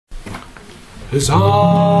As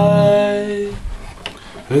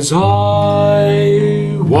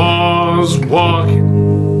I was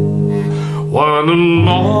walking one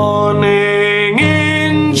morning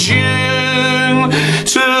in June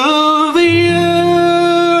to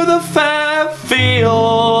view the fair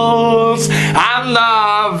fields and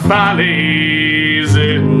the valleys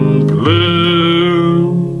in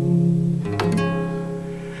bloom,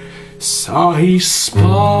 so he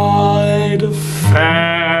spied a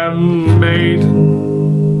fair maiden.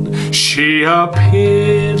 She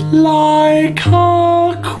appeared like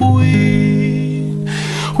a queen,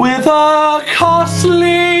 with her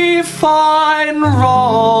costly fine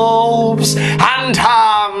robes and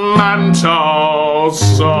her mantle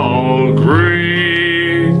so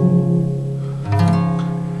green.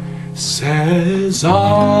 Says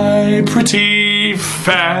I, pretty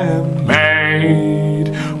fair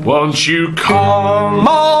maid, won't you come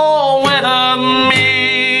all with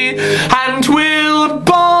me, and we'll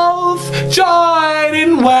both join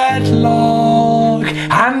in wedlock,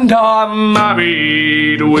 and our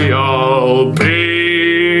married we'll be.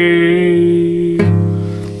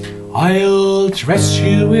 I'll dress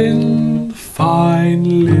you in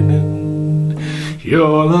fine linen,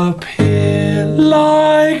 you'll appear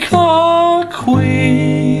like a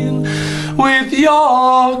queen, with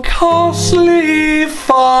your costly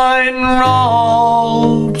fine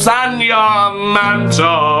robes and your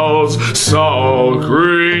mantles so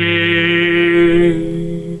green.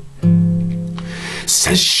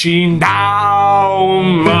 Says she, now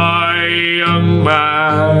my young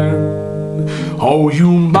man, oh,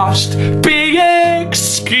 you must be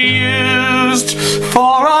excused,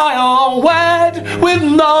 for I'll wed with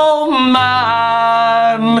no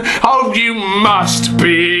man. Oh, you must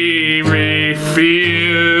be refused.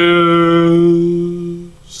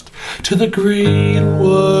 To the green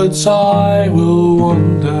woods I will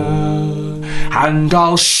wander, and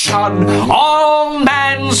I'll shun all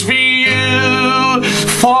men's view,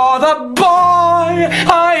 for the boy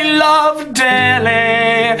I love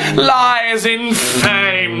dearly lies in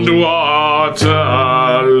famed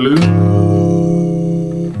Waterloo.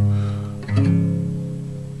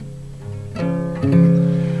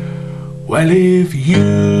 Well, if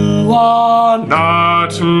you are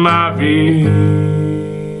not married,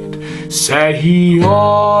 say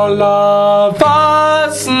your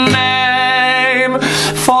lover's name,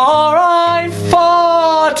 for I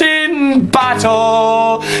fought in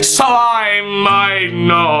battle, so I might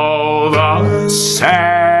know the same.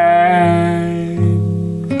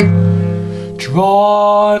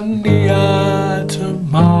 Draw near to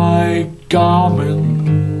my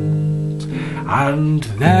garment, and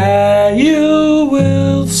there you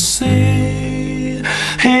will see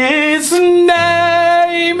his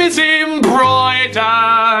name is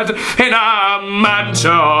embroidered in a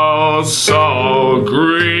mantle so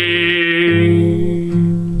green.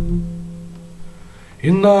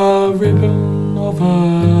 In the ribbon of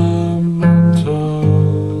her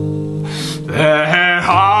mantle there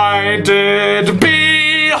I did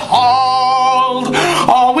behold,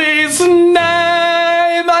 oh, his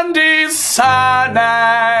name and his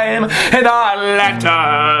surname in the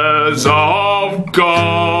letters of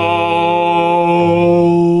gold.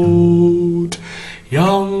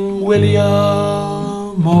 Young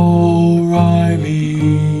William O'Reilly,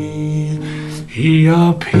 he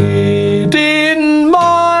appeared in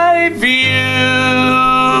my view.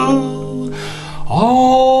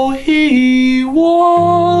 Oh, he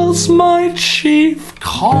was my chief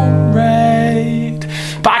comrade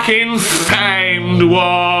back in famed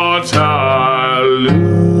Waterloo.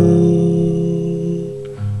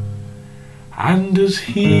 And as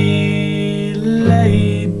he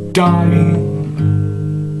lay dying,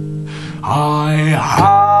 I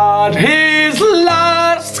heard his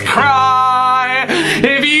last cry.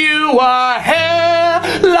 If you were here,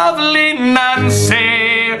 lovely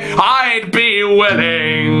Nancy, I'd be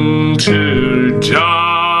willing to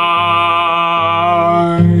die.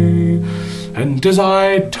 And as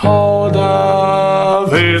I told her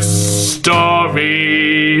this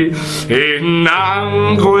story, in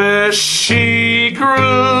anguish she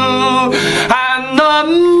grew, and the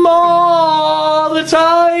more that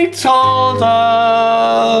I told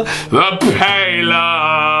her, the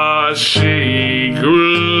paler she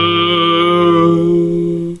grew.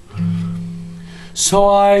 So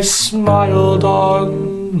I smiled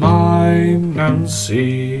on my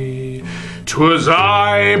Nancy, 'twas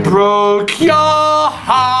I broke your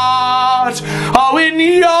heart. Oh, in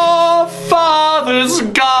your father's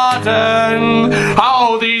garden,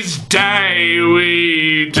 oh, this day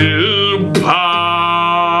we do part.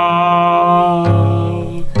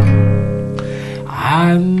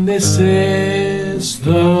 And this is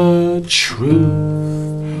the truth.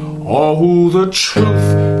 Oh, the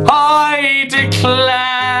truth I declare.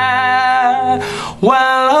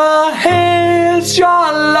 Well, here's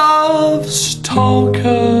your love's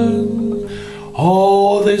token.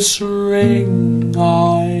 Oh, this ring of